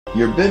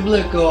Your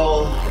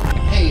biblical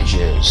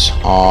pages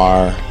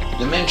are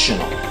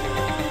dimensional,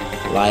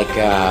 like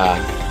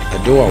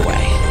a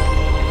doorway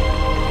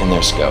in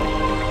their scope.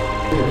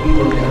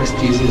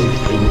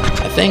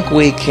 I think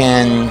we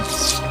can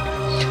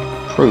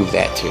prove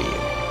that to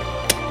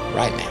you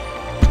right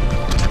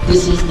now.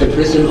 This is the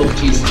prison of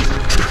Jesus.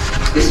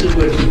 This is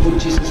where he put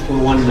Jesus for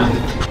one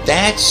night.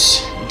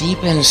 That's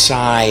deep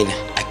inside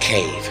a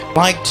cave. I'd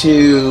like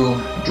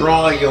to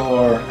draw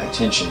your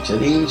attention to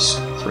these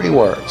 3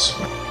 words.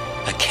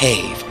 A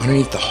cave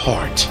underneath the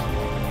heart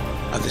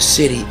of the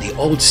city, the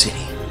old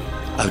city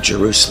of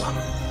Jerusalem,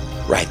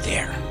 right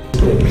there.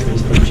 Is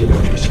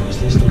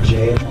this the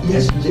jail?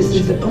 Yes, this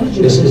is the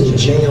This is the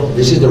jail.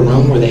 This is the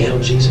room where they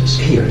held Jesus.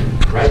 here.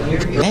 Right here.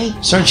 Hey,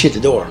 search at the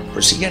door.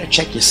 First, you got to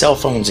check your cell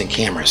phones and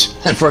cameras.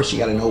 And first, you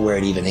got to know where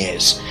it even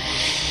is.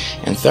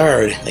 And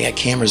third, they got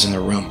cameras in the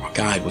room. Our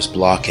guide was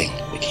blocking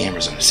the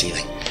cameras on the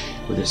ceiling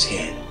with his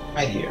head.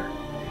 Right here.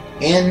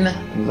 In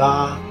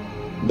the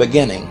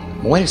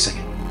beginning. Wait a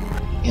second.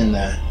 In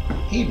the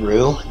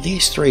Hebrew,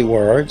 these 3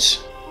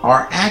 words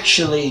are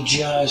actually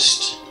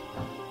just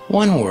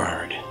one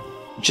word.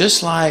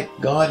 Just like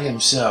God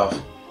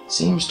himself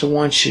seems to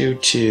want you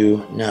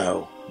to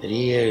know that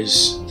he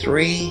is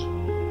 3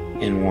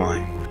 in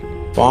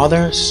 1.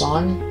 Father,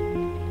 Son,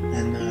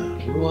 and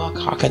the Ruach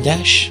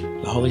HaKodesh,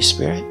 the Holy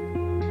Spirit.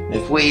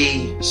 If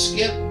we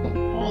skip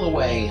all the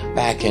way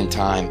back in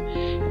time,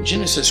 in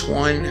Genesis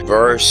 1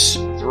 verse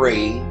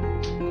 3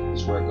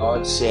 is where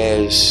God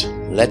says,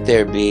 "Let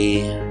there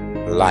be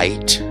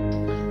light."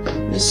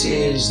 This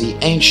is the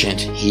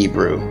ancient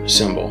Hebrew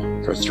symbol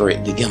for 3,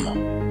 the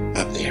Gimel,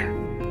 up there.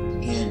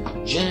 In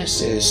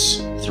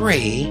Genesis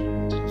 3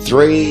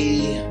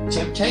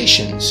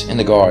 temptations in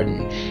the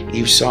garden.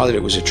 Eve saw that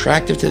it was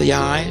attractive to the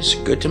eyes,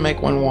 good to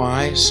make one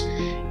wise,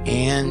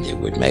 and it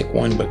would make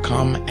one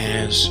become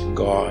as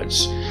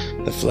gods,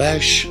 the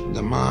flesh,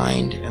 the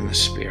mind, and the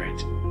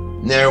spirit.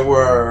 There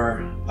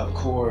were, of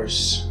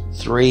course,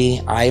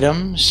 3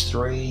 items,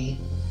 3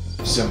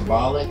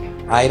 symbolic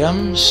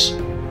items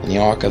in the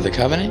Ark of the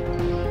Covenant.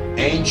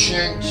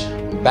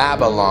 Ancient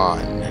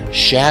Babylon,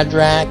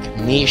 Shadrach,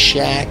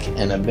 Meshach,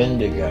 and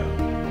Abednego.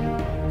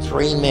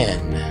 3 men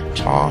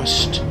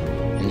tossed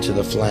into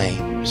the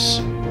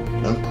flames.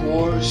 Of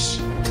course,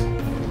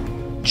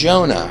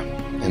 Jonah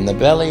in the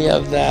belly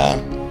of the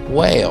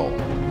whale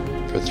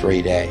for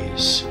 3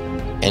 days.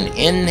 And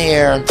in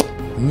their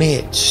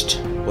midst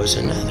was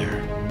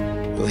another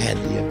who had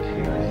the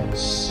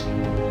appearance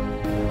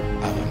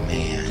of a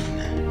man.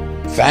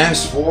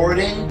 Fast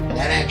forwarding,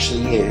 that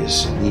actually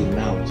is the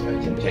Mount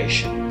of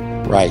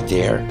Temptation. Right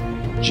there,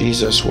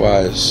 Jesus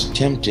was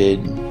tempted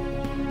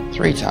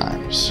 3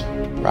 times,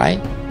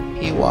 right?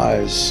 He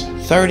was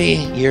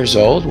 30 years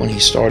old when he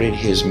started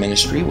his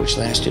ministry, which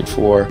lasted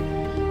for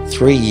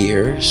 3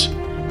 years,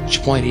 at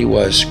which point he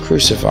was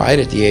crucified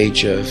at the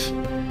age of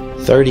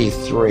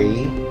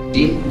 33.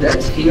 See,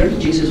 that's here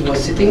Jesus was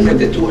sitting and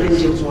the 2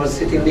 angels was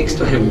sitting next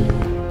to him.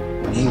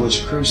 When he was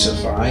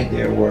crucified,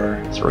 there were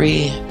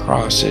 3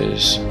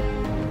 crosses.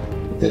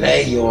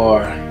 Today,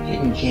 your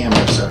hidden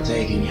cameras are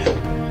taking you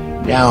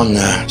down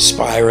the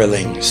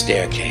spiraling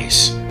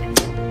staircase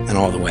and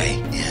all the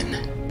way in.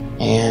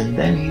 And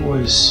then he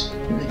was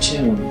in the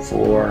tomb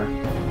for,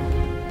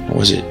 what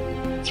was it,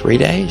 3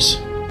 days?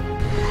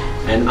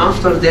 And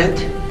after that,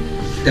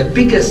 the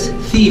biggest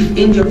thief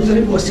in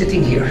Jerusalem was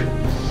sitting here.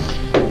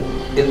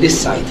 In this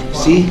side.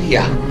 See?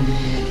 Yeah.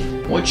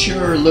 What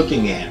you're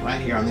looking at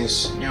right here on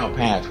this narrow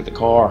path with the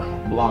car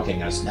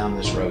blocking us down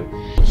this road.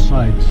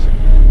 Sides.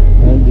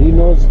 And he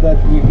knows that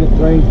we're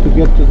trying to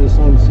get to the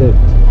sunset.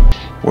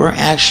 We're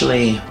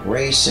actually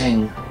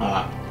racing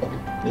up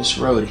this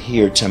road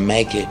here to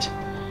make it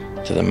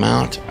to the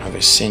Mount of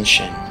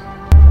Ascension.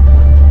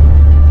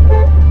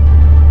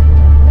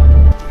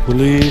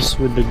 Police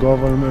with the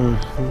government,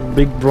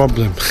 big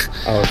problem.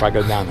 Oh, if I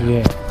go down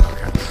there? Yeah.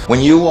 Okay.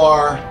 When you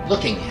are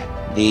looking at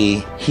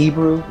the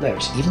Hebrew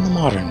letters, even the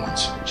modern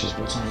ones, which is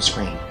what's on the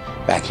screen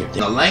back here,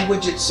 the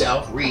language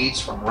itself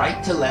reads from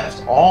right to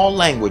left. All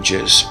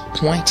languages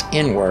point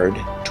inward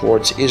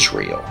towards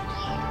Israel.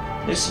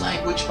 This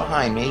language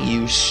behind me,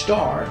 you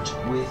start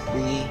with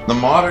the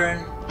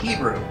modern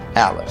Hebrew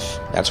Aleph.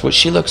 That's what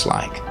she looks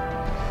like.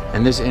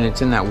 And it's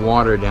in that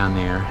water down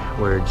there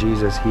where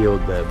Jesus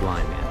healed the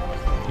blind man.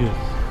 Yes.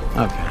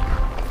 Okay.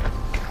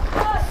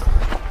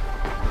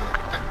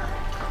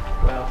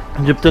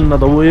 جبت لنا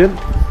ضويل.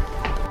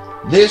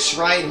 This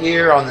right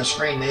here on the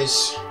screen,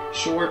 this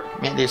short,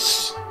 and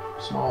this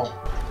small.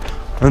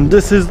 And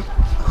this is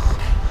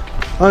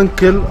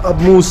Uncle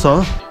Abu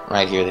Musa.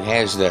 Right here that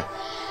has the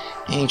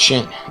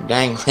ancient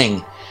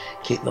dangling.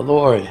 The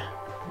Lord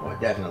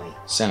definitely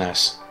sent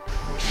us.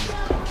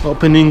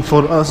 Opening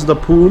for us the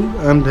pool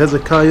and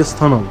Hezekiah's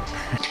tunnel.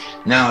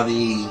 Now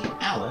the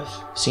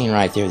Aleph, seen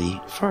right there, the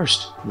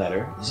first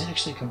letter, is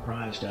actually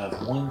comprised of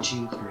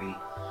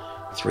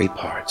 3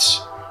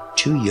 parts.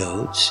 2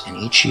 yods, and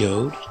each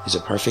yod is a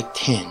perfect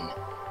 10.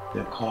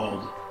 They're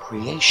called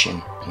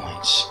creation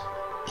points.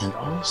 And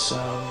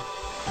also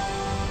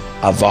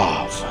a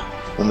vav.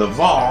 When the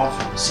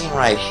Vav, seen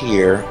right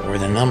here, or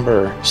the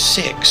number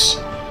 6,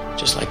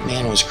 just like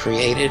man was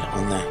created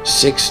on the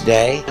 6th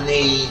day. In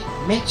the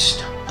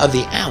midst of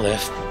the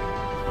Aleph,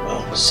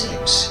 well,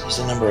 6 is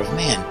the number of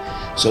man.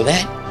 So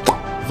that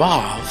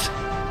Vav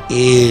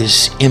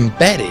is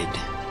embedded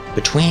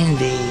between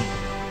the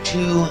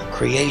 2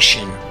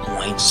 creation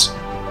points,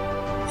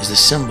 is the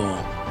symbol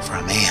for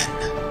a man.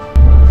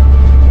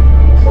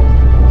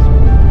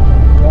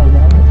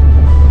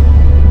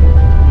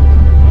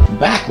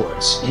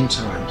 Backwards in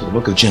time to the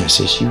book of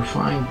Genesis, you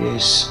find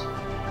this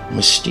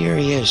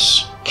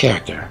mysterious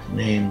character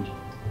named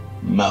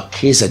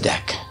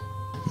Melchizedek.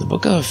 The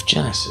book of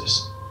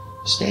Genesis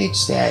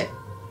states that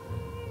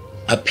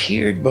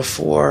appeared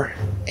before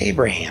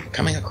Abraham,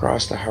 coming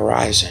across the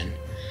horizon,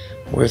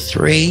 were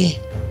 3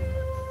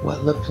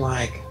 what looked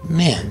like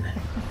men.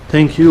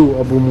 Thank you,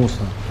 Abu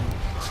Musa.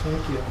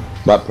 Thank you.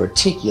 But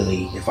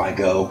particularly if I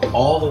go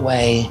all the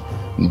way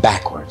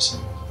backwards.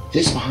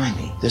 This behind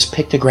me, this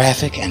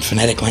pictographic and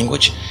phonetic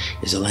language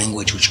is a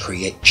language which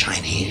creates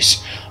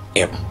Chinese,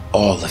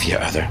 all of your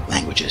other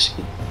languages.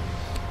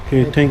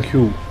 Okay, thank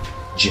you.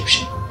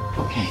 Egyptian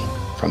came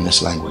from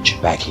this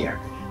language back here.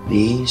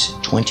 These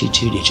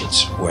 22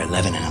 digits were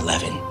 11 and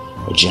 11,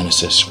 or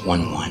Genesis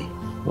 1:1.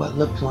 What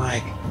looked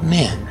like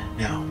men.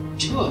 Now,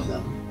 2 of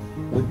them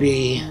would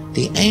be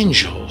the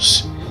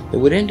angels that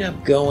would end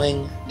up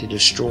going to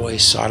destroy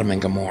Sodom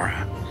and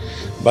Gomorrah.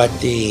 But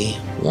the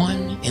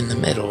one in the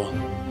middle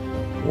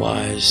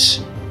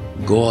was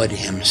God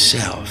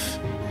himself,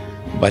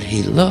 but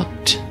he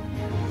looked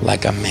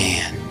like a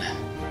man.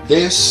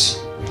 This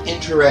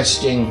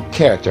interesting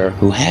character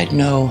who had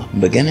no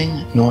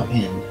beginning nor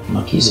end,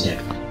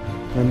 Melchizedek.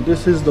 And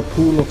this is the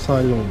pool of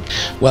Siloam.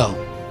 Well,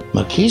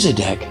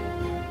 Melchizedek,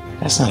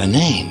 that's not a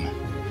name.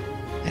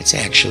 That's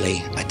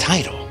actually a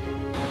title.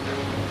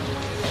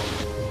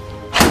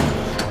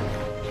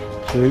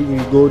 Okay, we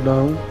go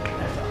down.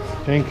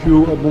 Thank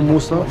you, Abu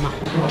Musa.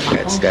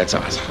 That's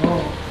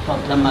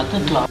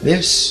awesome.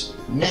 This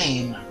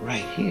name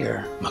right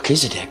here,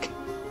 Melchizedek,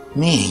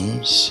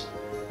 means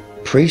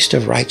priest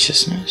of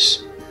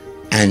righteousness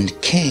and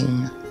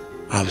king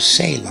of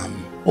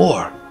Salem,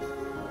 or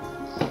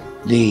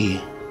the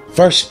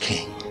first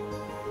king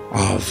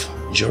of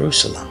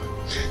Jerusalem.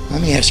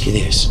 Let me ask you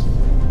this.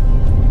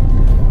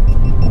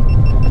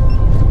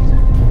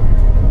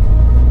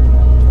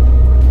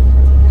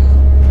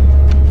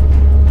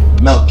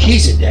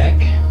 Melchizedek,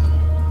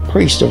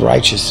 priest of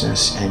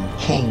righteousness and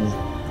king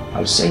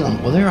of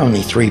Salem. Well, there are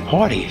only 3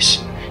 parties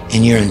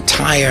in your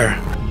entire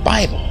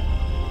Bible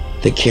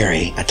that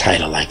carry a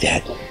title like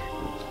that.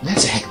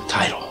 That's a heck of a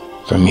title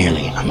for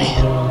merely a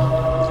man.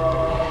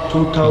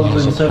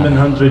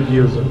 2,700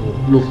 years ago.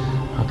 Look.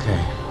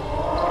 Okay.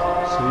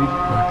 See?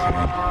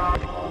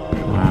 Okay.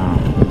 Wow.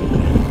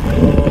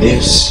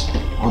 This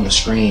on the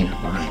screen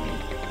behind me,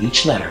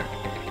 each letter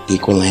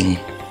equaling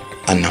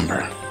a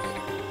number.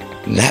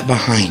 That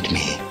behind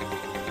me,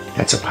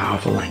 that's a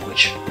powerful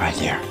language right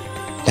there.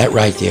 That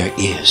right there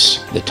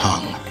is the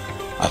tongue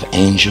of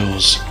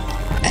angels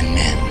and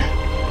men.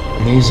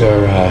 These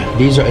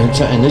are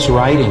in this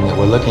writing that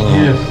we're looking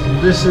at.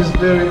 Yes, this is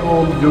very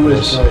old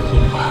Jewish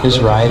writing. This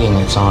writing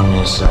that's on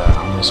this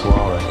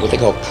wall right here. What they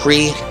call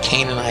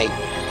pre-Canaanite.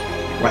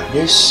 Right,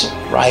 this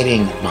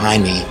writing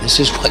behind me, this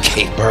is what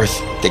gave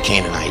birth to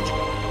Canaanite.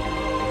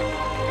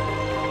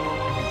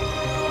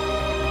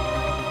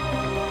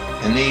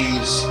 And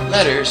these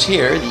letters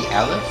here, the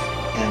Aleph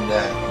and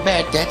the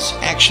Bet, that's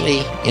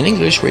actually in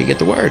English where you get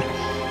the word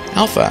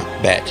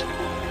alphabet.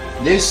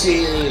 This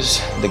is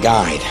the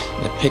guide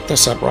that picked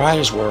us up right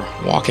as we're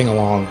walking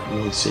along the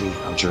Holy City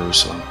of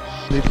Jerusalem.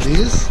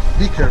 Please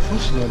be careful,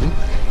 slowly.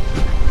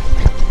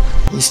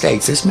 He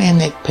states, this man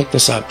that picked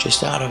us up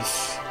just out of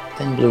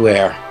thin blue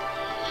air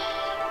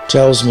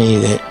tells me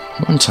that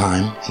one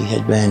time he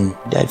had been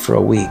dead for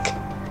a week.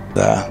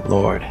 The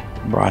Lord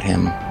brought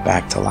him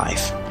back to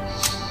life.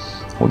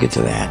 We'll get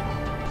to that.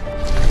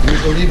 You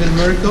believe in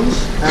miracles?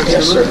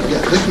 Yes, sir.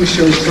 Yeah, let me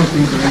show you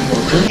something very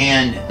important.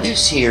 And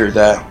this here,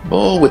 the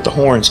bull with the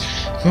horns.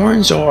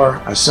 Horns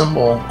are a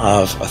symbol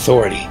of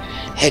authority,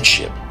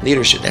 headship,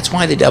 leadership. That's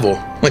why the devil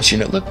wants you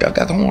to look, I've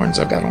got the horns,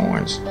 I've got the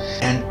horns.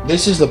 And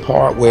this is the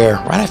part where,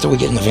 right after we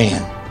get in the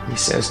van, he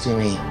says to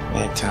me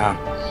that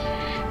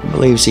he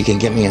believes he can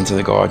get me into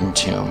the garden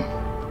tomb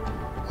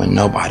when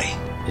nobody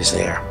is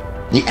there.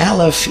 The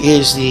Aleph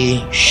is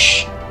the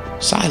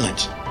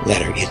silent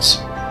letter. It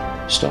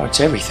starts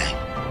everything.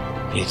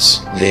 It's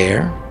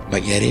there,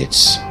 but yet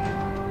it's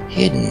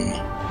hidden,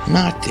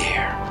 not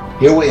there.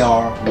 Here we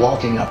are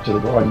walking up to the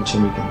garden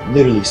tomb. You can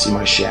literally see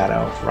my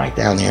shadow right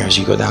down there as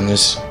you go down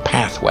this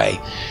pathway.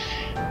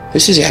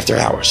 This is after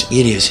hours.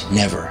 It is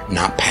never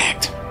not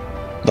packed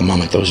the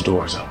moment those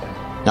doors open.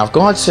 Now, if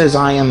God says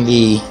I am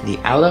the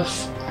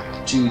Aleph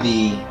to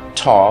the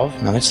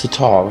Tav, now that's the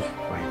Tav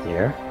right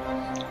there,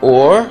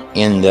 or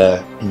in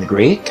the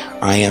Greek,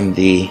 I am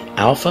the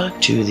Alpha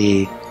to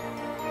the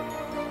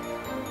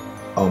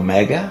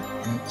Omega.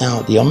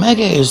 Now, the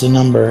Omega is the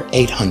number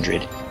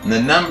 800. And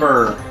the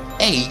number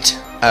 8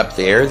 up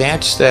there,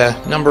 that's the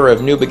number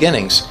of new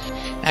beginnings.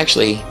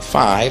 Actually,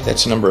 5,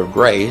 that's the number of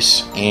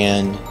grace,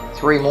 and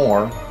 3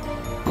 more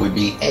would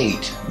be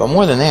 8. But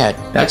more than that,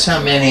 that's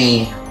how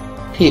many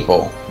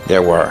people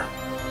there were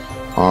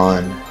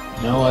on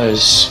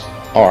Noah's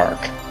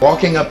Ark.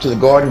 Walking up to the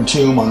garden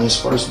tomb on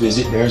this first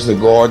visit, there's the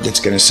guard that's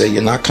going to say,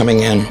 you're not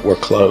coming in, we're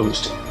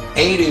closed.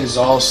 8 is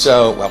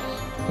also, well,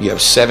 you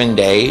have 7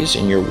 days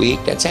in your week.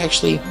 That's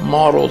actually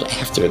modeled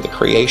after the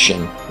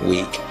creation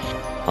week.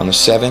 On the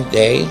 7th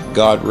day,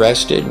 God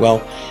rested.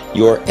 Well,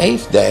 your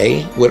 8th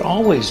day would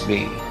always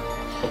be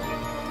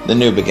the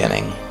new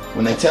beginning.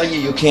 When they tell you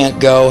you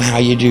can't go, how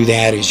you do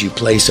that is you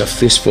place a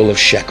fistful of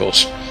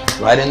shekels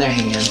right in their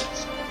hand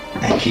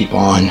and keep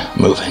on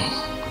moving.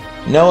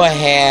 Noah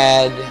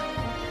had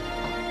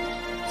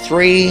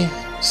 3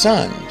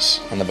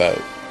 sons on the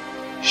boat: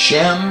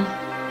 Shem,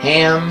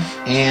 Ham,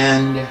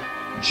 and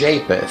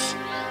Japheth.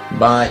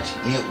 But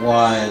it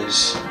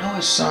was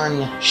Noah's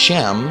son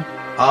Shem.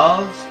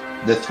 Of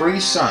the 3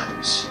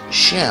 sons,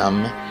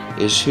 Shem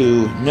is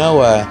who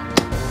Noah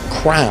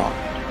crowned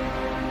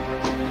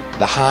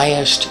the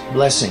highest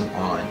blessing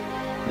on.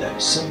 The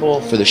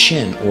symbol for the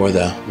shin, or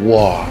the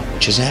wa,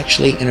 which is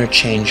actually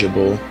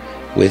interchangeable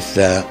with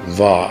the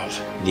vav,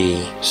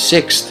 the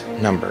 6th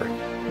number.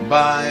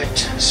 But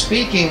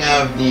speaking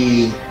of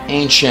the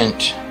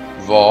ancient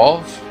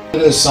vav,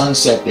 the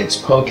sunset that's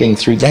poking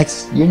through,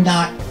 that's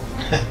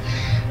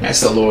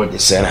the Lord that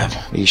set up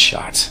these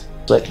shots.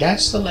 But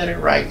that's the letter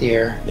right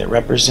there that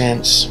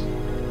represents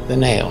the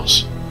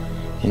nails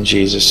in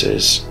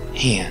Jesus's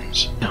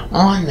hands. Now,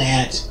 on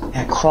that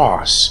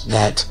cross,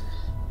 that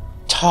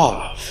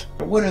tav,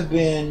 there would have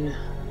been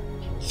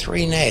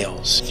 3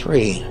 nails,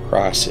 3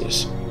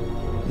 crosses.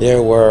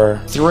 There were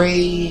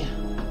 3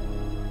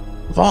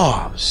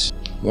 vavs,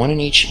 1 in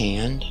each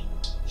hand,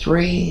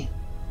 3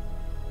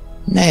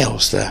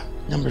 nails, the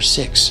number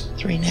 6,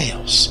 3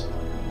 nails.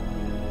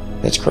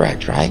 That's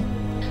correct, right?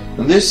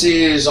 And this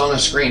is on the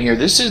screen here.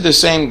 This is the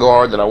same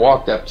guard that I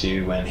walked up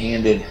to and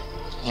handed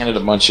a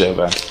bunch of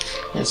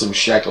and some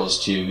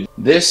shekels to.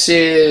 That's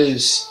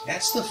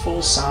the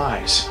full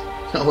size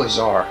Noah's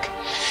Ark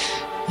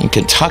in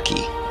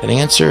Kentucky that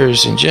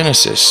Answers in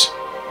Genesis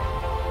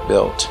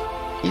built.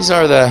 These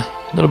are the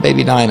little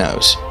baby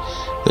dinos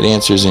that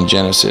Answers in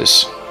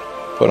Genesis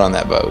put on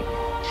that boat.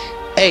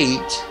 8,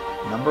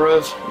 number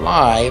of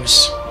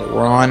lives that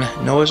were on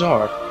Noah's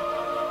Ark.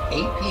 8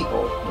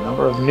 people, the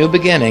number of new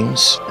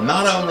beginnings. And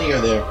not only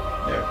are there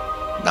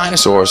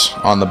dinosaurs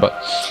on the boat,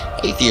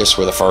 atheists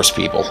were the first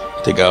people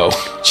to go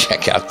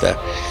check out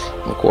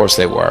of course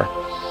they were.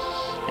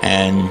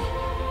 And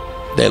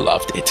they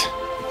loved it.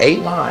 8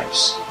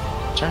 lives.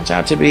 Turns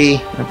out to be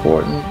an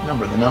important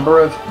number. The number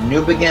of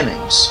new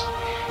beginnings.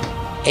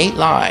 8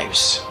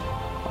 lives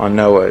on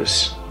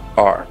Noah's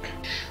Ark.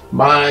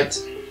 But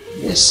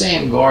this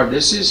same guard,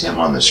 this is him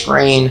on the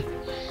screen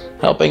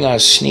helping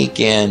us sneak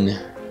in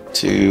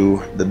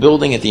to the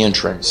building at the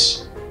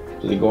entrance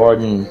to the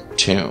garden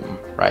tomb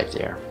right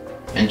there.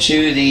 And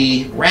to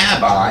the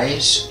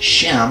rabbis,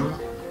 Shem,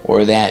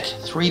 or that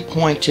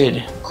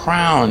 3-pointed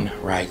crown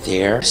right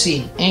there, it's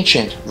the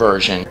ancient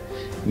version,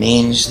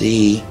 means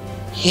the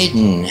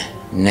hidden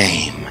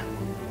name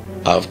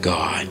of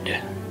God.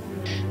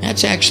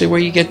 That's actually where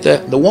you get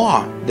the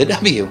wa, the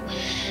W,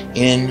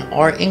 in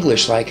our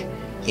English, like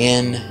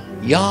in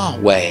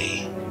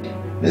Yahweh.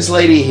 This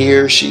lady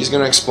here, she's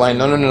going to explain,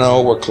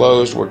 no, we're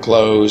closed.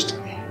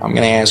 I'm going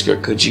to ask her,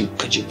 could you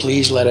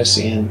please let us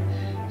in?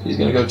 She's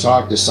going to go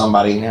talk to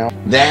somebody now.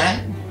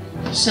 That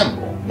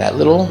symbol, that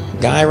little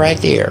guy right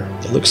there,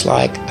 that looks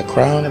like a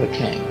crown of a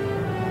king,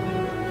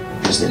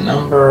 is the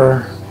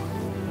number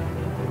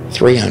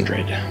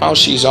 300. While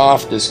she's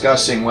off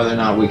discussing whether or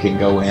not we can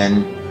go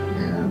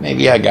in,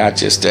 maybe I got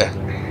just a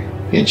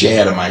inch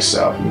ahead of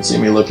myself. You can see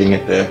me looking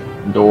at the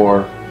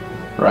door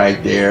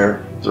right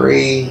there.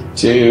 3,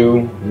 2,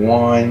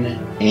 1,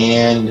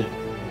 and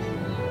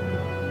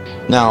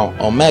now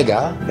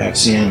omega,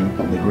 that's in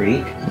the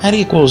Greek, that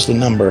equals the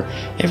number,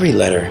 every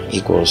letter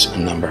equals a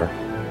number.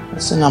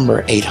 That's the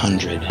number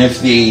 800.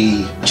 If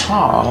the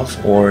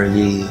tav, or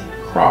the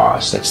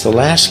cross, that's the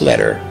last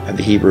letter of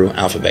the Hebrew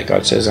alphabet.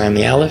 God says, I am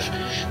the Aleph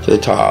to the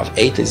tav,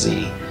 A to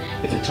Z.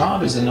 If the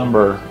tav is the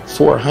number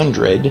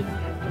 400,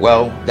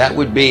 well, that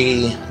would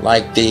be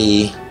like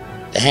the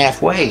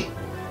halfway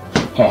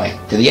point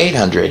to the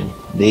 800.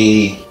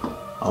 The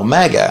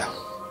omega.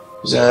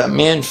 There's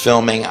men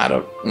filming. I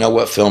don't know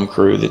what film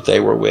crew that they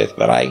were with,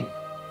 but I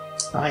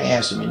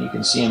asked him, and you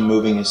can see him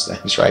moving his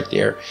things right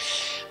there.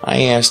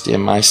 I asked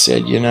him, I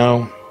said,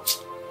 we've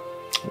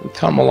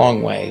come a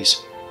long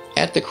ways.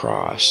 At the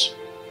cross,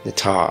 the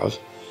tav,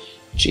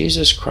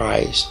 Jesus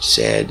Christ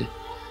said,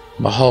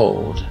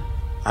 behold,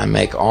 I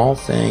make all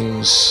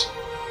things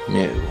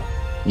new.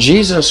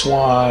 Jesus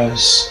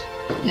was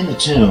in the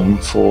tomb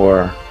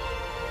for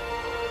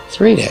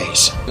 3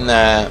 days. In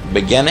the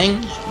beginning,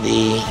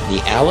 the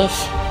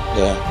Aleph,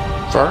 the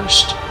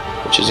first,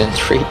 which is in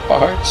 3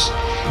 parts,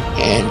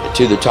 and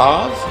to the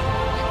tav,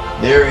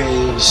 there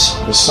is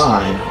the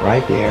sign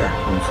right there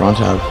in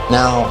front of.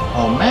 Now,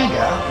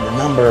 Omega, the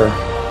number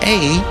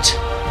 8,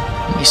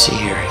 let me see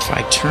here. If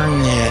I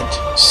turn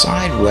that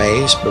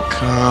sideways,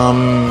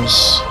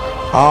 becomes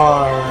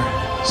our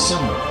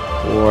symbol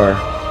for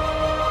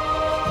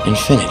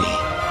infinity,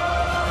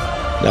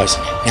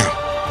 doesn't it?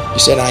 Now, you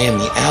said I am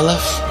the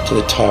Aleph to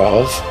the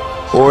Tav,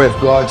 or if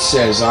God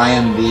says I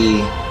am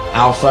the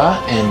Alpha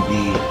and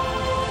the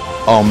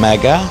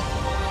Omega,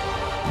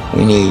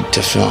 we need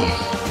to film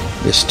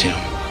this tune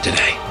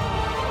today.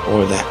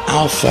 Or the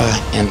Alpha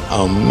and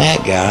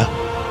Omega,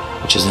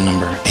 which is the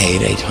number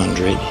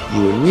 800,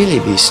 you would really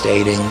be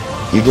stating,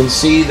 you can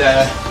see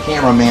the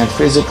cameraman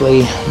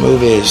physically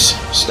move his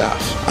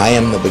stuff. I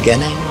am the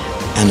beginning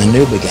and the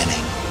new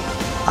beginning.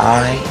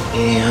 I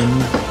am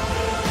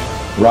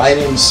right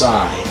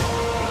inside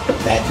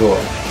that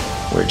doorway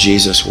where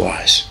Jesus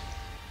was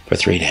for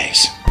 3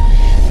 days.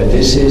 But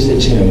this is the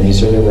tomb.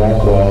 These are the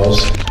rock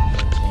walls.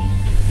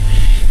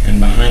 And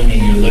behind me,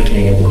 you're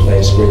looking at the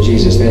place where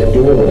Jesus, that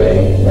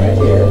doorway right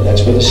there,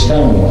 that's where the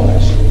stone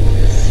was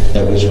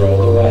that was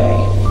rolled away.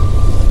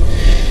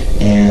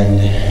 And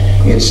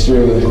it's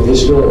through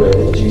this doorway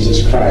that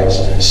Jesus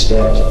Christ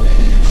stepped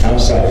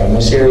outside. From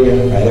this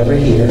area right over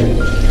here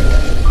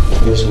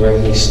is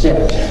where he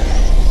stepped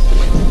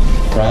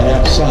right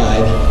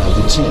outside of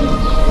the tomb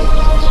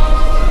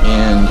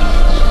and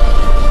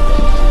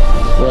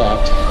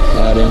walked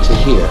out into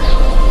here.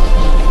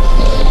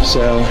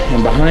 So,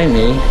 and behind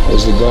me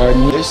is the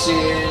garden. This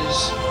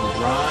is the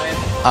drive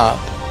up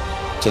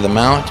to the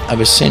Mount of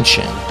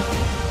Ascension.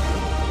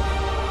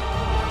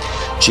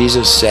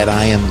 Jesus said,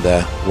 I am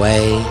the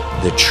way,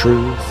 the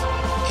truth,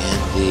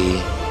 and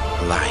the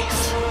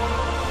life.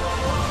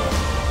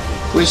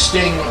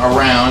 Twisting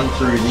around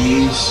through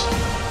these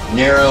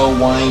narrow,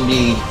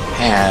 windy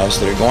paths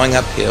that are going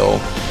uphill,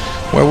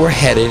 where we're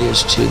headed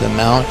is to the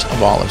Mount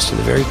of Olives, to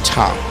the very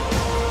top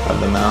of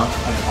the Mount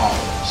of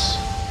Olives.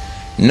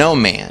 No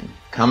man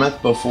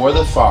cometh before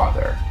the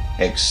Father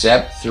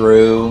except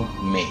through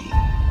me.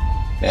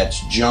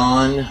 That's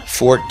John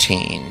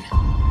 14,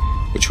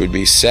 which would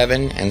be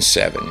 7 and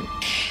 7.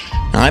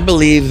 Now, I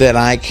believe that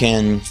I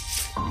can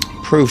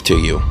prove to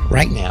you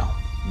right now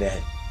that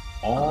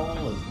all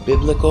of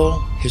biblical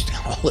history,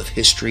 all of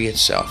history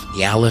itself,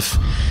 the Aleph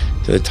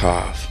to the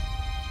Tav,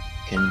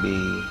 can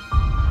be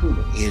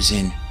proven, is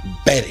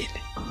embedded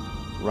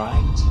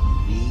right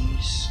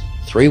these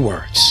 3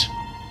 words,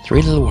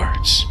 3 little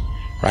words,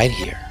 right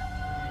here.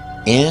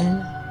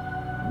 In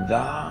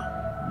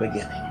the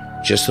beginning.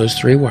 Just those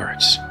 3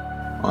 words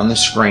on the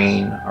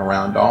screen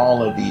around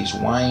all of these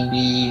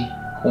windy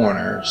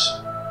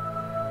corners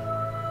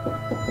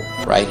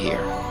right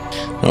here.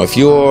 Now, if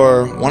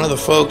you're one of the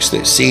folks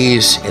that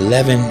sees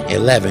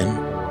 11:11,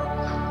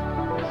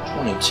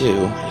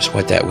 22 is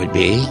what that would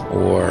be,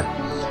 or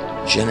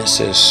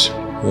Genesis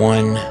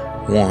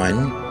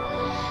 1:1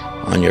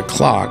 on your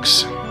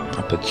clocks,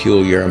 a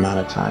peculiar amount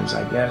of times,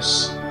 I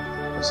guess,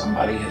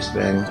 somebody has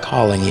been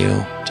calling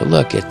you to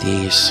look at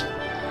these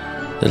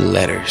little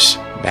letters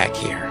back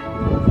here.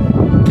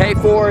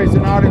 K4 is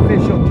an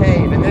artificial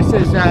cave, and this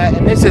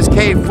is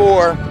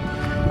K4.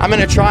 I'm going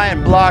to try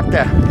and block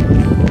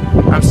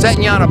I'm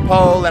setting you on a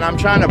pole, and I'm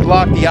trying to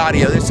block the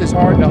audio. This is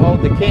hard to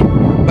hold the key,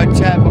 but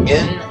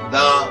in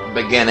the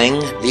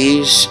beginning,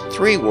 these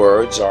 3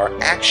 words are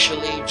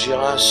actually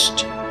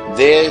just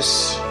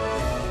this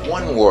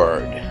one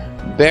word,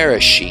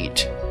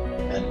 Bereshit,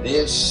 and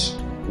this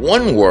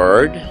one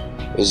word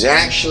is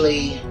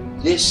actually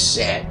this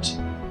set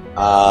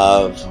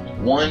of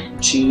 1,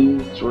 2,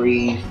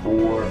 3,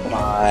 4,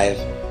 5,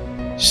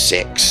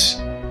 6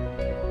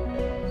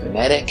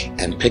 phonetic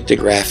and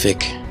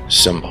pictographic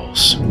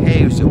symbols.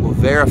 Caves that will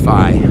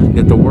verify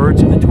that the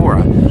words of the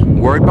Torah,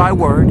 word by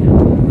word,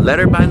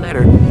 letter by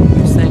letter,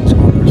 these things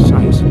are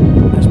precise,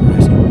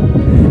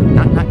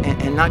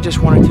 and not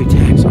just 1 or 2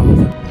 tags, all of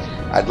them.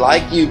 I'd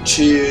like you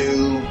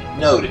to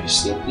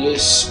notice that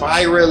this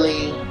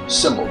spirally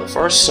symbol, the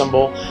first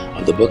symbol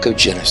of the book of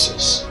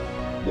Genesis,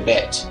 the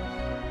bet,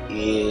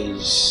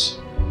 is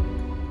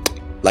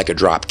like a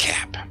drop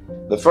cap.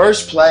 The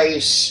first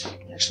place,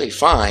 actually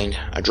find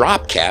a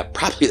drop cap,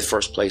 probably the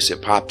first place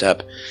it popped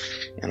up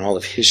in all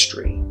of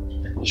history,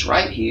 is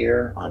right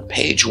here on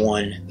page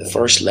 1, the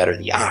first letter,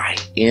 the I,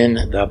 in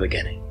the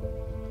beginning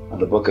of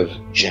the book of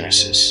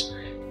Genesis,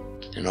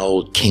 in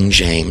old King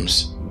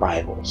James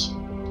Bibles.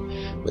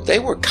 But they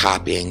were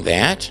copying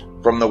that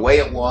from the way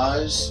it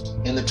was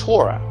in the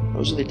Torah.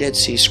 Those are the Dead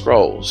Sea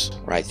Scrolls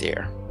right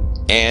there.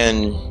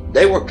 And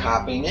they were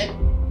copying it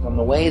from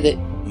the way that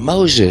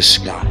Moses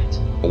got it.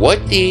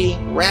 What the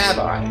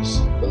rabbis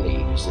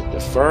believe is that the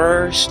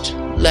first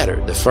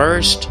letter, the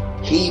first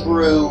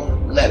Hebrew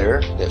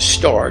letter that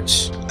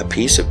starts a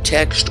piece of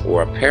text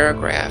or a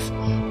paragraph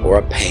or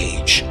a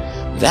page,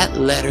 that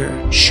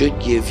letter should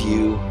give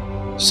you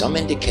some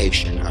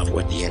indication of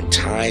what the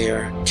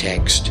entire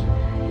text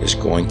is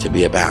going to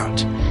be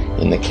about.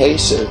 In the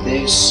case of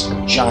this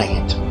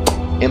giant,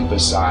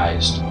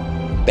 emphasized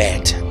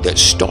bet that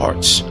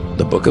starts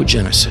the book of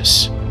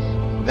Genesis,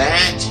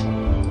 that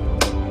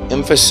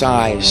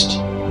emphasized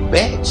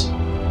bed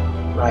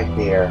right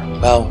there.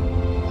 Well,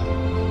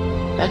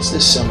 that's the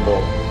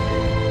symbol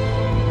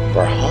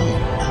for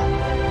home.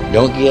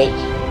 Don't get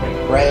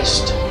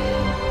impressed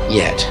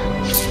yet.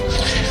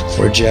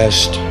 We're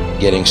just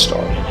getting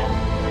started.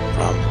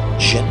 From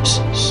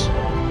Genesis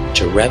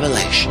to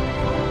Revelation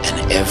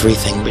and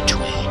everything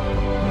between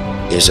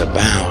is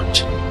about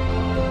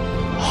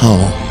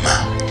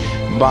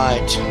home.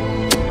 But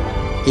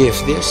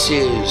if this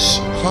is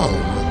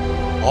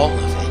home, all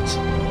of it,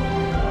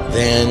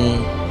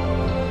 then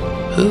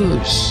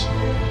whose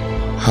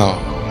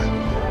home?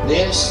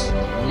 This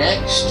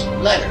next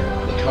letter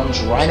that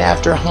comes right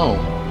after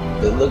home,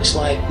 that looks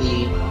like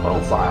the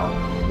profile,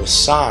 the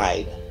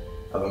side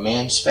of a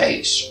man's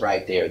face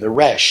right there, the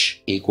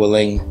resh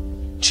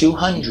equaling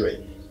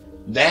 200.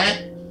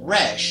 That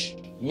resh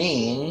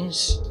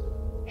means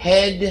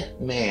head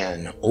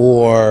man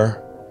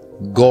or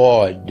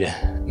God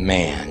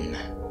man.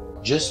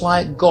 Just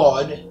like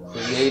God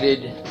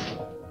created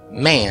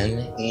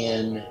man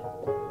in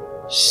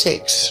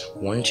 6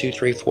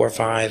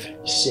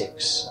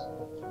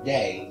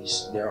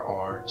 days, there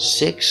are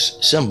 6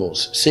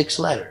 symbols, 6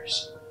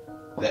 letters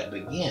that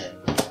begin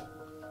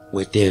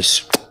with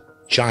this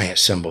giant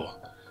symbol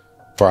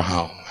for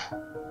home.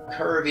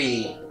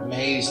 Curvy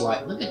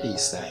maze-like, look at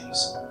these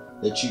things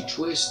that you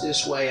twist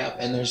this way up,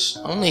 and there's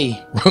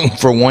only room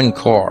for one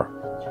car.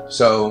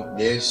 So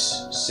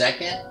this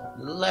second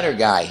letter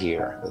guy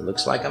here, it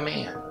looks like a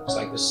man, looks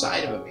like the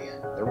side of a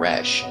man, the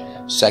resh.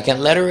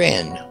 Second letter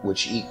N,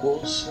 which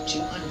equals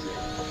 200.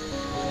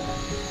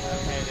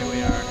 Okay, there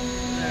we are.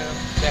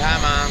 Say hi,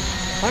 Mom.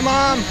 Hi,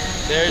 Mom.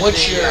 There's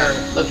What you're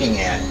looking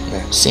at,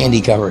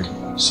 sandy covered,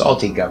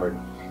 salty covered,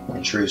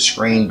 and true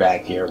screen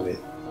back here with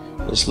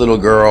this little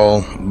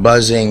girl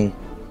buzzing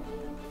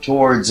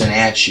towards and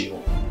at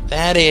you.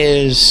 That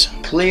is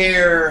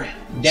clear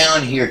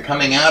down here,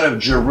 coming out of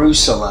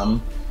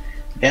Jerusalem,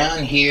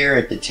 down here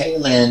at the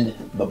tail end,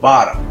 the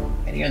bottom,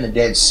 and here in the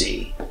Dead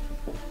Sea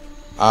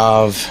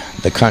of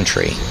the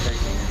country.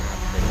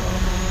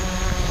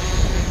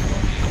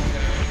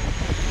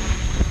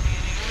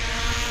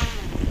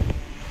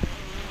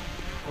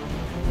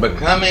 But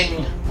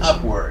coming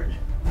upward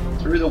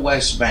through the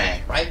West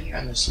Bank, right here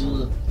on this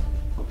little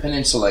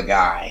peninsula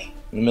guy,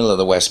 in the middle of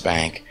the West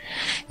Bank,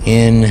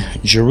 in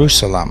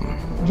Jerusalem.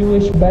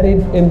 Jewish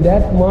buried in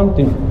that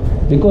mountain,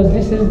 because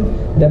this is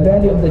the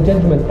valley of the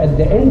judgment. At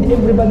the end,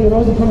 everybody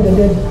rose from the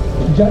dead,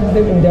 judge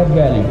them in that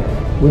valley.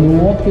 When you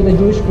walk to the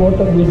Jewish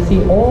quarter, we'll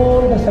see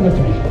all the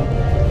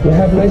cemeteries. We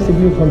have nice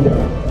view from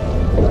there.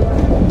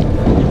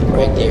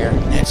 Right there,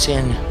 that's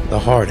in the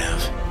heart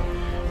of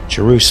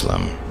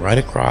Jerusalem, right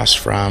across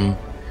from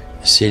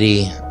the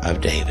city of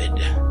David.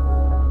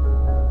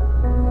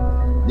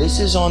 This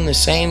is on the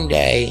same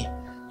day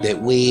that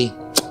we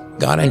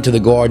got into the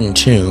garden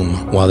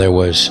tomb while there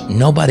was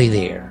nobody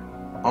there.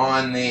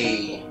 On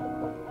the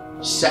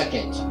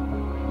second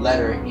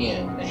letter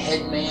N, the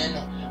head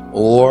man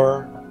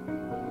or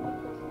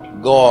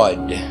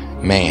God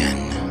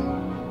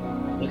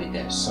man. Look at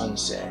that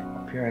sunset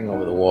appearing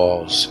over the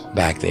walls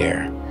back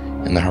there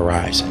in the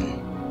horizon.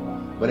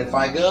 But if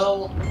I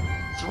go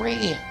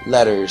 3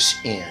 letters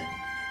in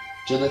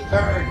to the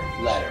third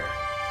letter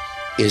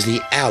is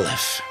the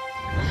Aleph,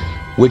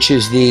 which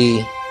is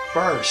the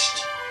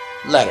first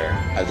letter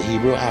of the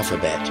Hebrew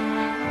alphabet,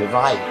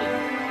 divided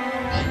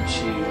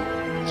into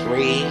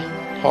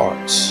 3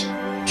 parts.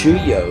 2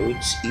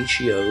 yods,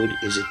 each yod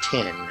is a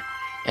 10,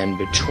 and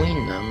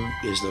between them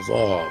is the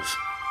vav,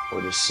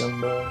 or the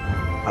symbol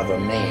of a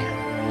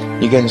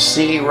man. You can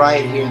see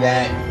right here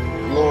that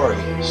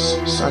glorious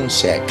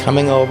sunset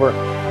coming over.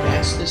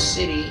 That's the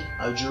city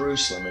of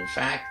Jerusalem. In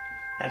fact,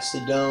 that's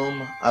the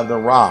Dome of the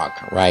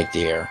Rock right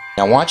there.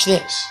 Now watch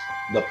this.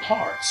 The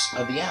parts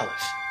of the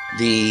Aleph.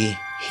 The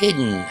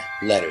hidden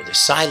letter, the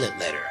silent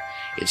letter.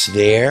 It's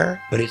there,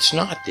 but it's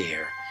not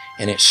there.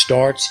 And it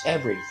starts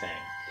everything.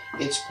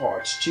 Its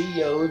parts, 2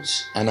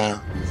 yods and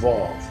a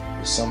vav,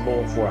 the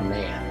symbol for a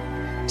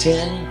man.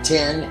 10,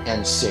 10,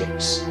 and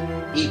 6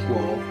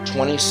 equal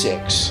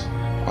 26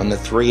 on the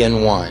 3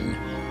 and 1.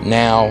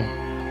 Now,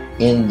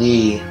 in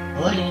the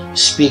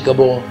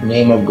unspeakable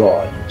name of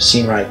God,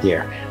 seen right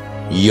there.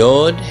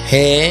 Yod,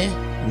 He,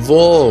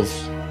 Vov.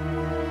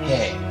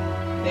 He.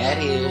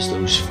 That is,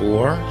 those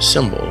 4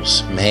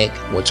 symbols make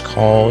what's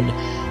called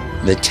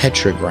the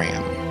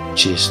tetragram,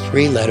 which is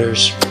 3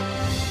 letters,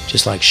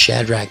 just like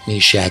Shadrach,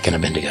 Meshach, and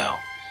Abednego.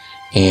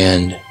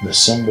 And the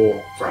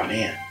symbol for a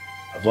man,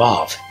 a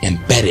Vav,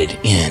 embedded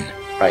in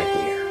right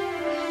there.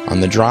 On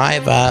the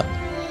drive up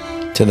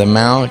to the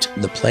mount,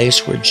 the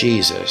place where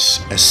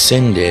Jesus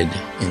ascended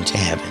into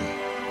heaven.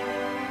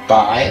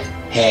 5,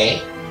 He,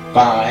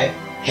 5,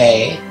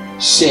 He,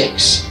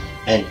 6,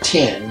 and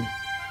 10,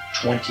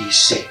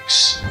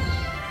 26.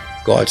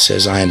 God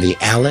says, I am the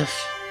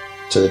Aleph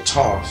to the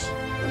Toph.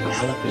 The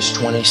Aleph is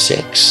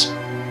 26,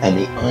 and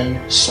the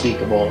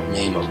unspeakable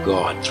name of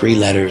God, 3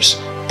 letters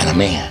and a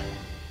man,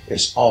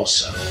 is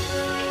also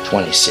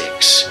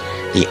 26.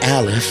 The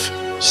Aleph,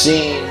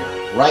 seen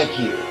right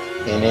here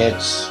in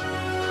its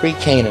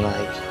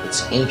pre-Canaanite,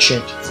 its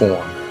ancient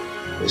form,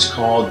 is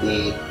called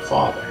the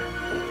father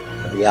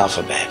of the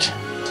alphabet.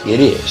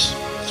 It is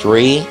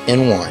 3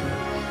 in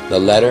 1, the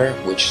letter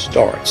which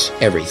starts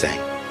everything,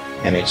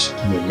 and its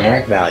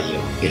numeric value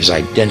is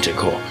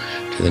identical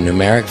to the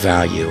numeric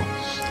value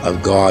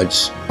of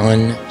God's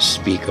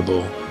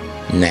unspeakable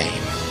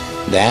name.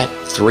 That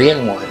 3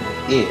 in 1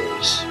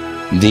 is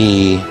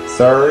the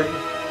third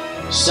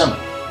symbol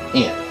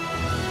in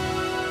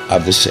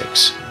of the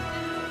 6.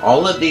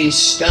 All of these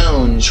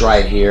stones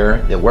right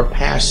here that we're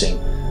passing,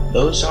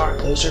 those are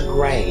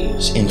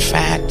graves. In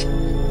fact,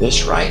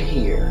 this right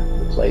here,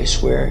 the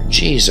place where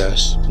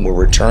Jesus will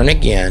return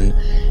again,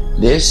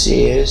 this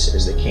is,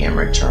 as the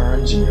camera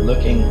turns and you're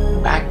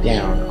looking back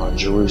down on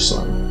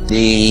Jerusalem,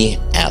 the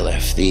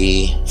Aleph,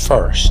 the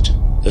first,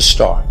 the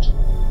start,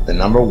 the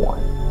number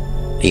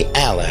 1. The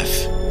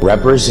Aleph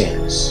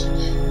represents,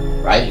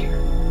 right here,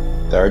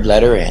 third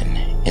letter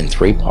in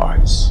 3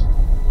 parts,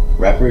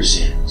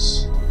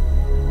 represents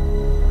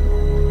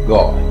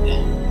God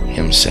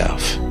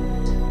Himself.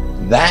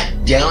 That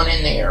down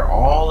in there,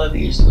 all of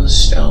these little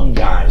stone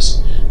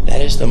guys,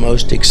 that is the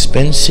most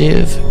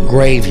expensive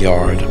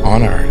graveyard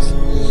on earth,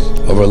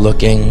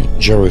 overlooking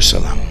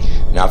Jerusalem.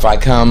 Now if I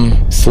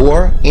come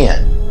 4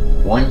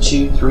 in, 1,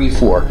 2, 3,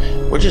 4,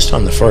 we're just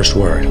on the first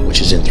word,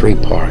 which is in 3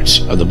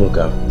 parts of the book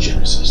of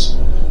Genesis.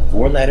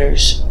 4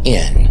 letters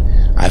in,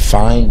 I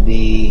find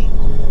the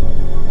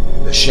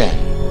Shin.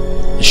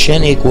 The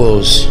Shin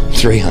equals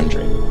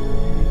 300.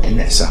 Isn't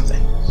that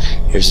something?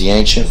 Here's the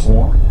ancient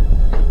form.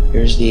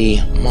 Here's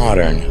the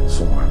modern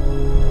form.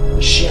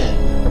 The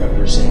Shin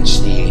represents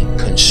the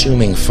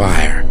consuming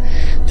fire,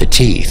 the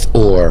teeth,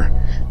 or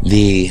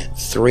the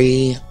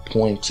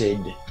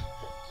 3-pointed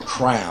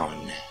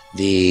crown,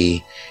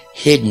 the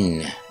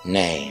hidden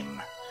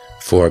name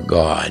for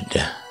God.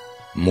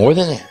 More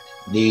than that,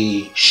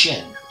 the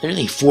Shin,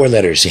 literally 4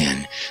 letters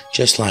in,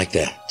 just like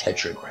the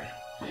tetragram.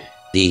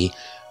 The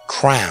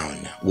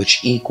crown,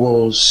 which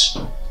equals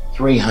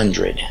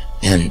 300.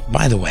 And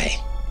by the way,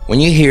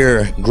 when you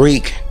hear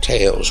Greek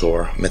tales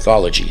or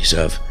mythologies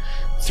of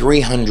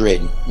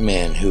 300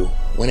 men who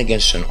went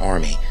against an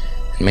army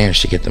and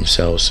managed to get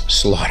themselves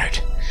slaughtered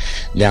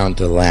down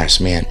to the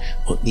last man,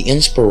 well, the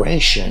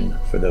inspiration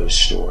for those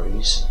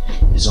stories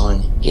is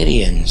on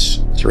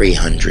Gideon's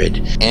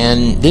 300.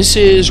 And this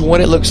is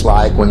what it looks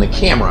like when the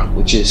camera,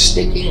 which is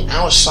sticking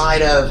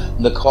outside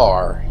of the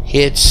car,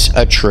 hits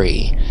a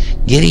tree.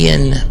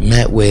 Gideon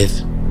met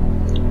with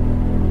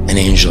an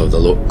angel of the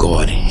Lord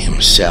God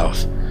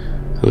Himself,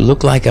 who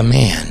looked like a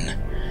man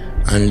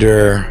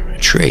under a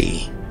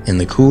tree in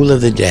the cool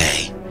of the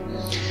day.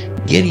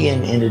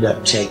 Gideon ended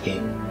up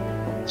taking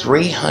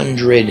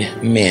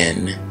 300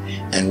 men,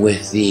 and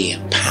with the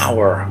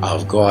power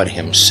of God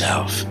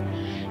Himself,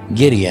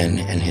 Gideon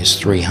and his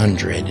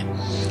 300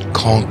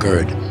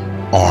 conquered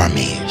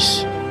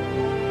armies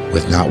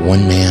with not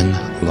one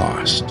man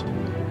lost.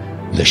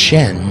 The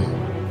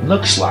Shin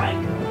looks like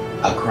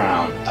a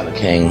crown of a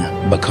king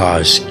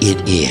because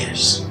it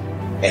is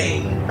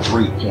a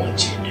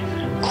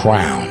 3-pointed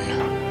crown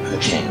of a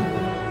king.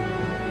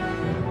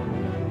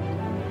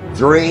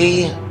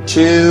 3,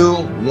 2,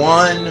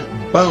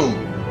 1,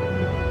 boom.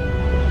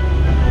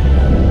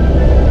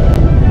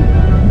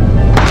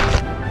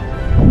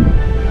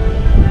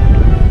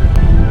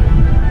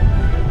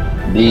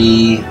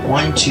 The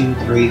 1, 2,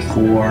 3,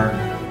 4,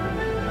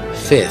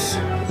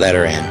 5th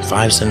letter in.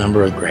 5's the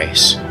number of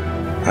grace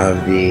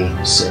of the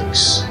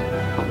 6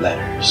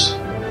 letters.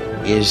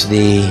 Is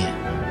the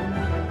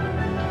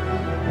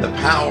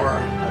power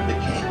of the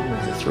king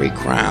with the 3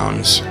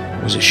 crowns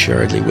was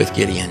assuredly with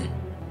Gideon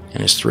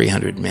and his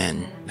 300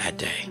 men that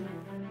day.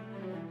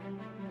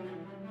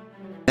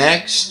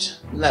 Next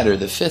letter,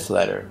 the 5th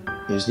letter,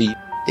 is the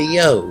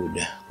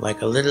Yod,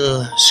 like a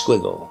little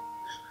squiggle,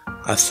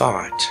 a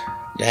thought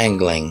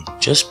dangling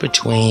just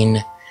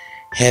between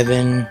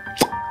heaven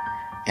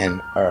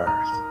and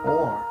earth,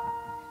 or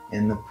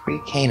in the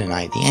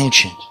pre-Canaanite, the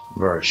ancient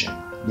version,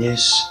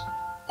 this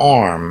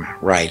arm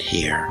right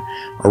here,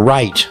 a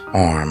right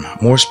arm,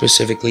 more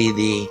specifically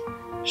the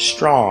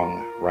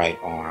strong right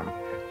arm,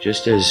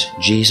 just as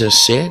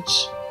Jesus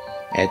sits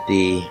at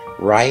the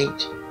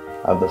right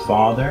of the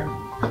Father.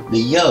 The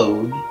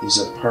Yod is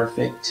a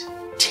perfect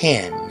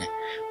 10,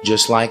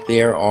 just like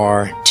there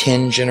are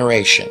 10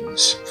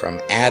 generations from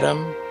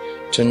Adam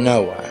to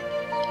Noah,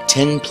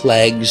 10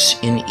 plagues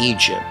in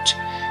Egypt.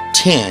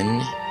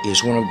 10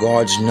 is one of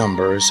God's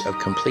numbers of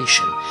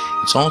completion.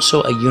 It's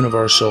also a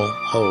universal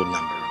whole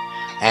number.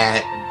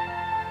 At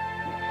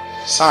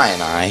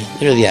Sinai,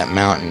 literally that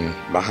mountain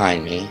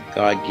behind me,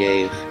 God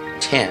gave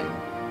 10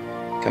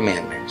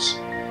 commandments.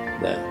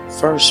 The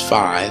first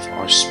 5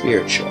 are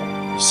spiritual.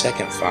 The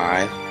second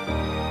 5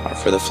 are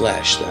for the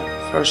flesh.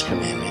 The first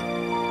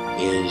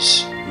commandment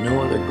is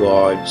no other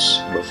gods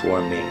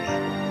before me.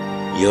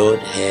 Yod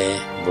He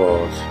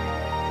Vov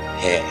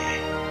He.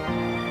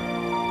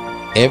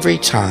 Every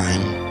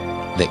time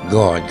that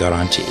God got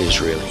onto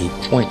Israel, He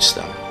points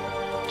them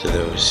to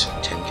those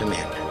 10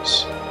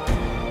 commandments.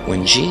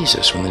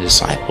 when the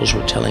disciples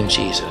were telling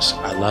Jesus,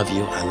 I love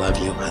you, I love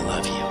you, I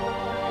love you.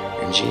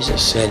 And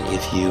Jesus said,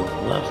 if you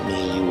love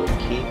me, you will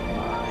keep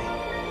my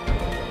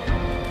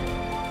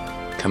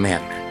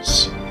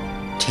commandments.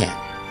 10.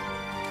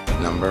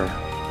 Number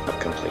of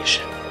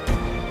completion.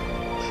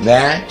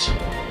 That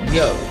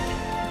yoke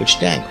which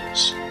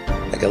dangles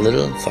like a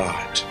little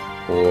thought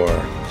or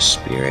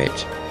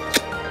spirit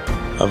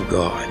of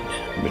God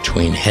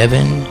between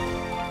heaven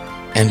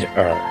and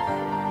earth.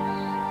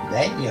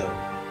 That yoke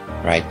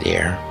right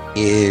there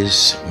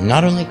is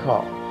not only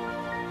called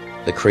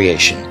the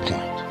creation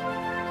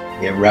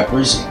point, it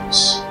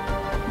represents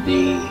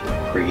the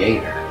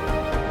Creator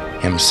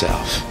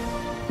himself.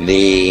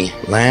 The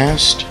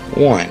last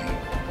one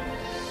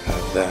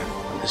of the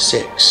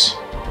 6.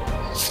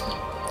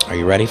 Are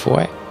you ready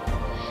for it?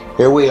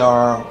 Here we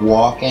are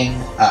walking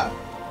up.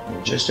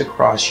 Just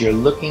across, you're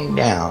looking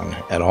down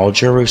at all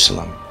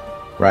Jerusalem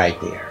right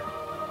there.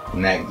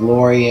 And that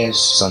glorious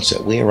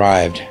sunset. We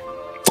arrived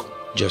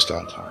just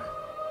on time.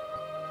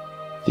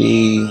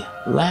 The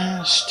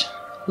last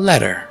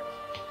letter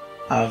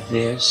of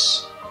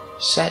this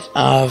set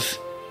of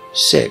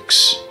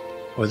 6,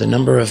 or the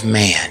number of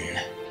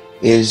man,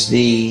 is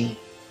the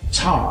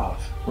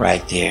Tav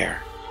right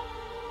there.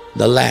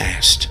 The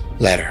last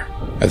letter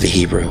of the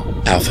Hebrew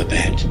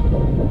alphabet.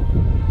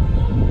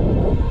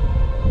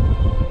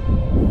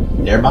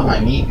 There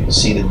behind me, you can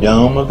see the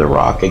dome of the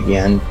rock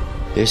again.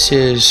 This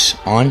is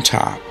on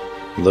top,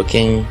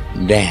 looking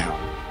down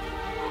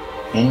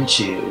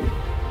into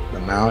the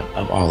Mount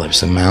of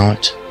Olives, the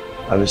Mount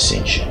of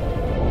Ascension.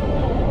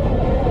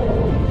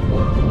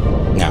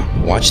 Now,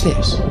 watch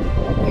this.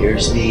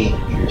 Here's the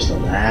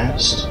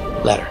last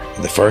letter,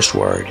 the first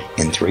word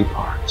in 3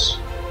 parts.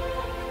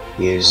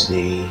 Is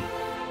the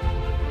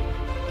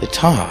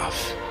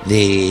Tav,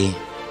 the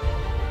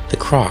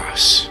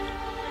cross.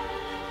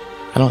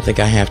 I don't think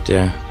I have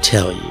to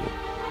tell you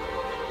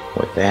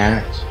what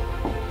that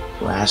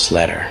last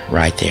letter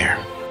right there,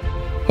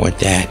 what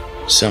that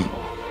symbol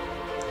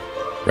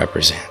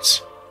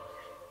represents.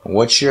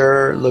 What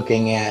you're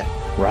looking at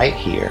right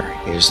here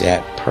is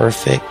that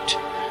perfect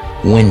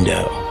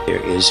window.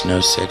 There is no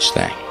such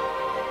thing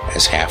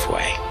as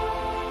halfway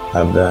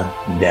of the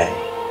day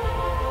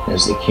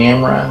as the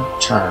camera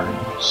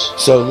turns.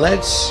 So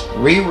let's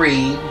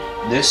reread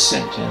this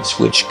sentence,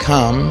 which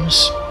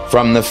comes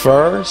from the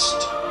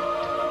first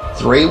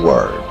 3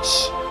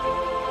 words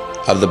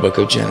of the book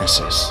of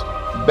Genesis.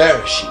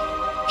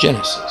 Bereshit,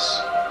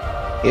 Genesis.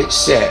 It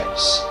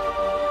says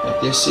that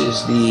this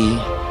is the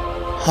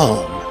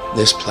home,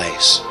 this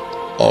place,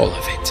 all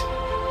of it.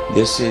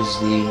 This is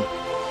the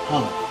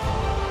home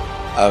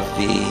of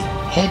the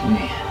head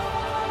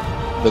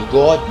man, the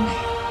God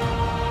man,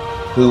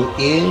 who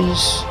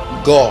is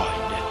God,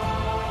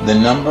 the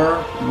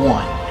number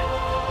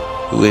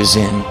 1, who is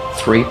in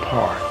 3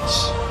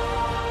 parts,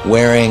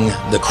 wearing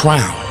the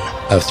crown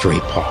of 3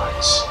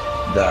 parts,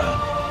 the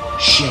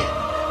Shin,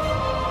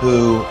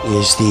 who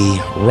is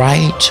the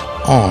right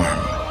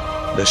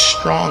arm, the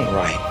strong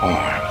right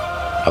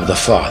arm of the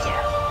Father,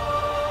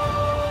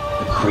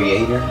 the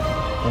Creator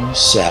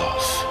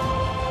himself,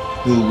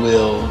 who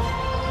will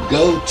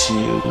go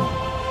to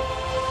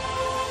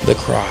the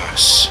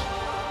cross.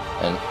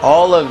 And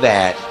all of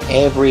that,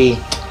 every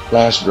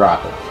last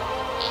drop of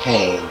it,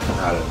 came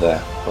out of the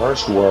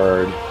first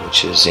word,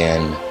 which is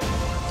in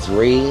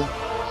 3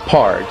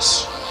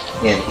 parts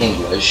in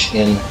English,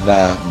 in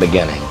the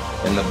beginning.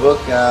 In the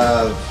book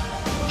of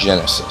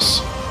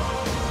Genesis,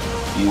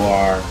 you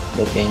are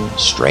looking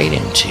straight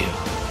into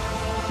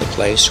the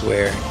place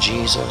where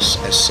Jesus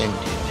ascended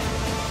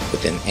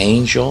with an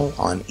angel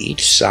on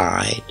each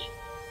side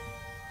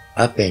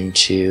up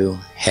into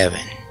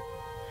heaven,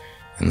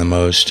 and the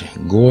most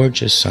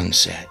gorgeous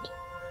sunset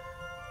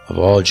of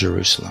all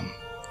Jerusalem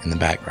in the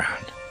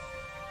background.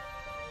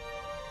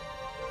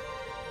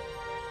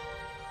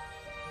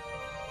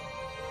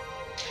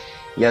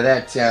 Yeah,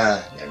 that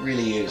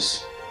really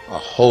is a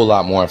whole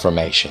lot more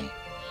information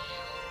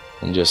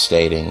than just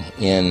stating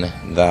in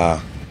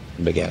the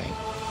beginning,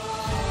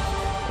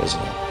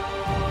 isn't it?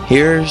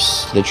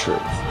 Here's the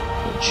truth.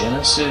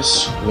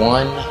 Genesis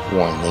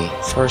 1:1, the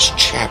first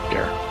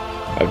chapter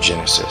of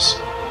Genesis.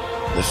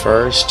 The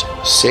first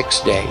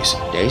 6 days.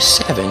 Day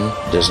 7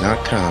 does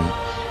not come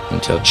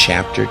until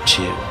chapter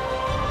 2.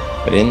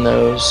 But in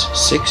those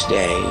 6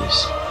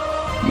 days,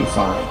 you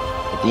find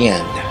at the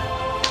end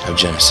of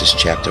Genesis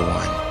chapter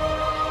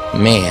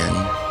 1, man,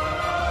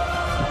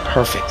 the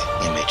perfect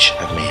image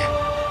of man.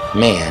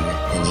 Man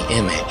in the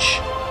image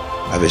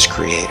of his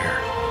Creator,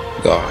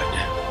 God.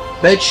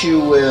 Bet you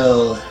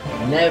will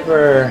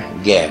never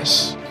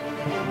guess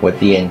what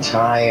the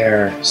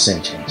entire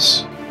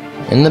sentence.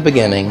 In the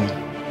beginning,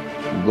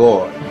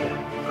 God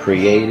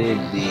created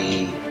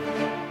the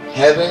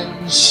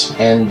heavens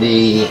and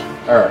the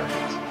earth.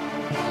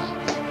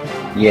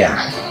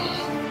 Yeah,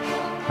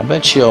 I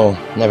bet you'll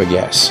never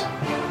guess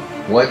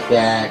what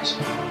that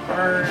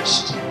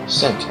first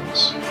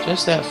sentence,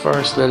 just that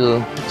first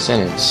little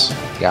sentence,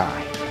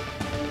 guy,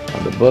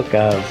 of the book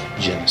of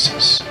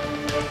Genesis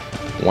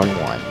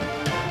 1:1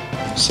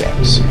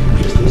 says.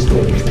 Is this the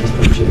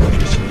jail?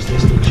 So is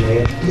this the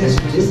jail? Yes,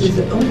 this is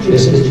the jail.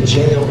 This is the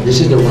jail. This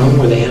is the room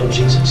where they held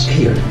Jesus.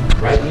 Here,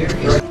 right here.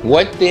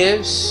 What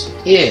this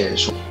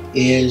is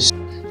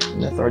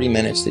the 30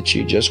 minutes that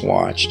you just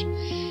watched,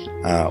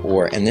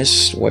 and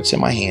this, what's in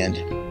my hand,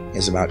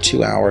 is about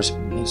 2 hours.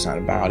 It's not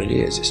about, it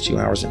is. It's 2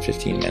 hours and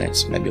 15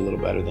 minutes, maybe a little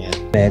better than.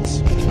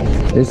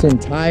 This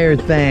entire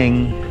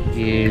thing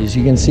is,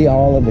 you can see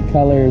all of the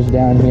colors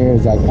down here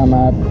as I come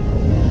up.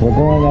 We're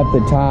going up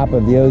the top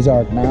of the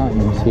Ozark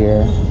Mountains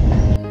here.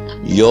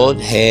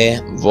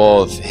 YHVH,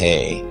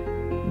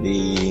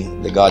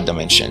 the God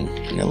dimension,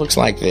 and it looks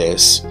like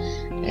this.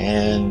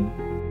 And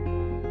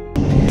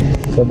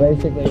so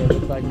basically it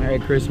looks like Merry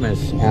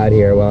Christmas out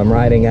here while I'm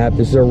riding up.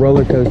 This is a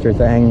roller coaster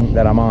thing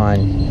that I'm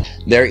on.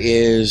 there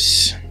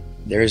is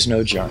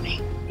no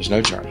journey. There's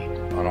no journey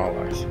on all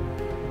earth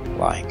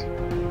like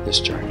this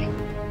journey.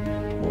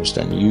 Most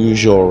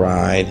unusual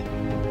ride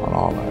on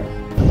all earth.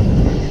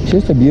 It's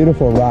just a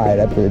beautiful ride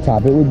up to the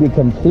top. It would be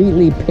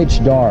completely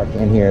pitch dark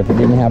in here if it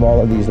didn't have all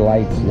of these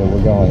lights that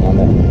were going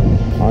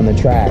on the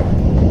track.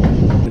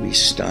 To be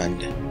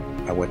stunned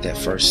by what that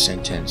first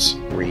sentence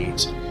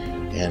reads,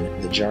 and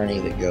the journey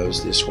that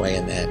goes this way,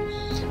 and that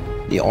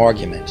the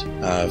argument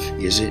of,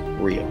 is it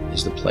real?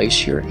 Is the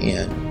place you're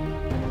in,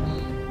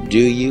 do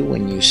you,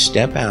 when you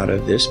step out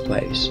of this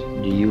place,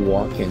 do you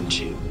walk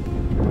into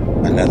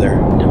another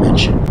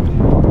dimension?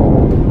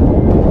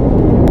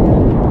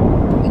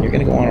 And you're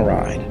going to go on a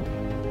ride.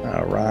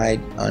 A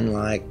ride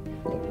unlike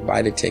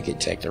buy the ticket,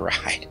 take the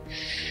ride.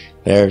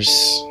 There's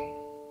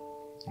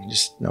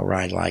just no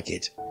ride like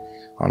it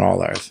on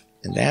all earth.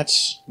 And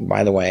that's,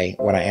 by the way,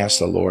 what I asked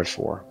the Lord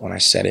for when I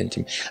set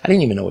into, I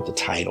didn't even know what the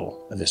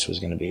title of this was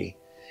going to be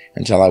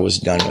until I was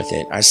done with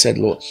it. I said,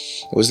 Lord,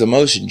 it was the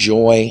most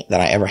joy that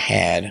I ever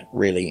had,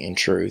 really, in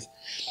truth,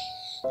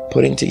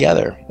 putting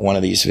together one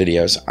of these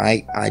videos.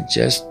 I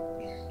just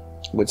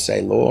would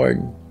say,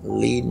 Lord,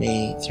 lead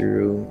me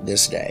through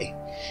this day.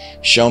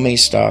 Show me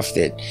stuff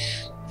that,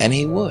 and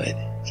He would.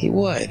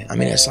 I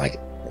mean, it's like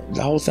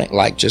the whole thing,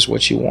 like just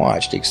what you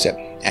watched, except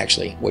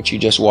actually what you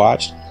just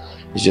watched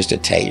is just a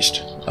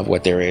taste of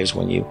what there is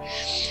when you,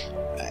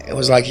 it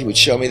was like He would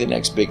show me the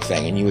next big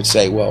thing, and you would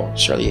say, well,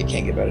 surely it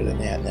can't get better than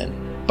that. And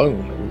then,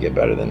 boom, it would get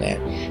better than that.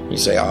 You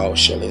say, oh,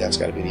 surely that's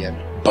got to be the end.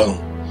 Boom,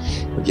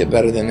 it would get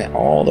better than that.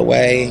 All the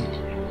way,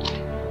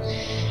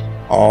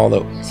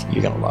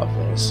 you're going to love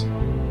this.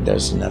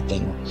 There's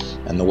nothing,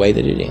 and the way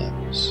that it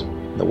ends,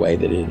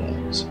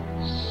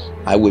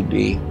 I would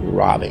be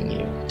robbing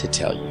you to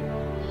tell you.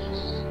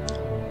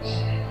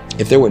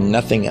 If there were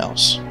nothing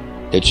else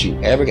that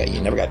you ever got, you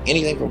never got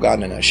anything from God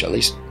in a nutshell, at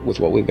least with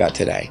what we've got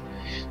today,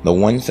 the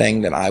one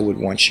thing that I would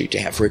want you to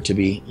have, for it to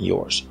be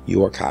yours,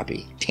 your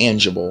copy,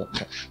 tangible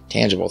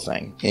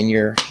thing in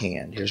your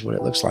hand. Here's what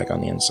it looks like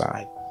on the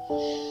inside.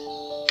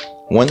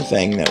 One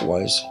thing that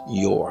was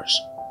yours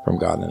from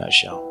God in a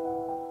nutshell,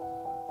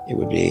 it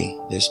would be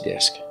this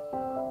disc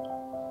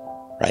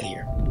right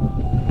here.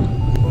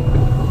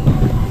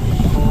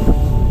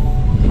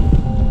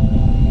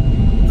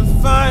 The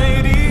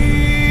fighting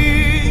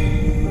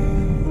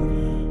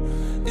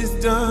is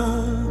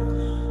done.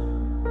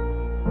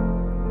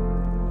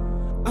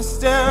 I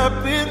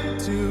step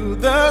into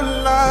the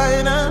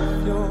light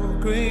of your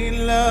great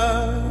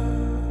love.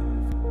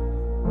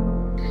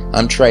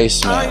 I'm Trey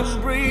Smith.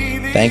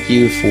 Thank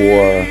you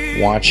for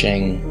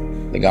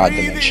watching The God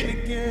Dimension.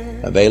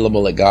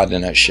 Available at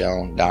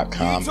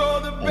godinanutshell.com.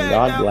 And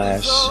God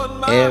bless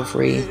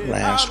every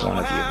last one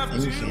of you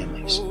and your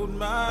families.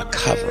 A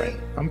covering.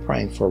 I'm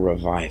praying for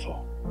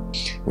revival.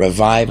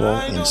 Revival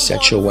in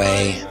such a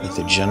way that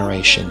the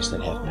generations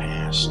that have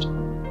passed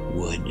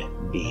would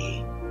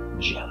be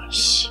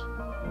jealous.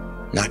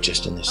 Not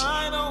just in this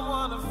land,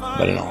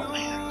 but in all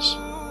lands.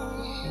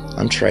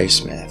 I'm Trey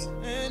Smith.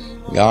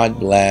 God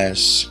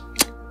bless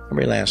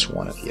every last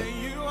one of you.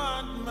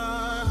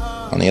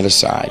 On the other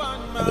side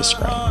of the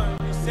screen.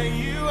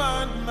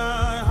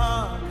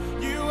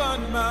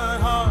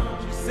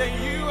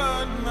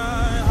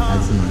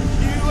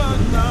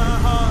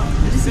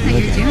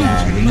 Look at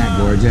that. Isn't that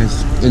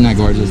gorgeous? Isn't that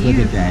gorgeous? Look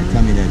at that.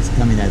 Tell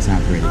me that's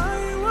not pretty.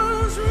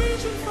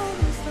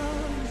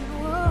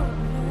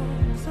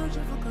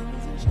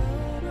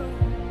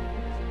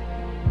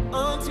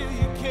 Until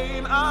you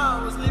came,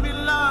 I was living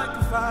like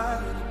a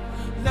fighter.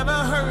 Never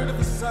heard of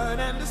the sun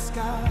and the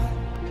sky.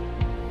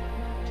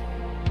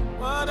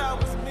 What I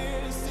was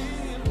missing.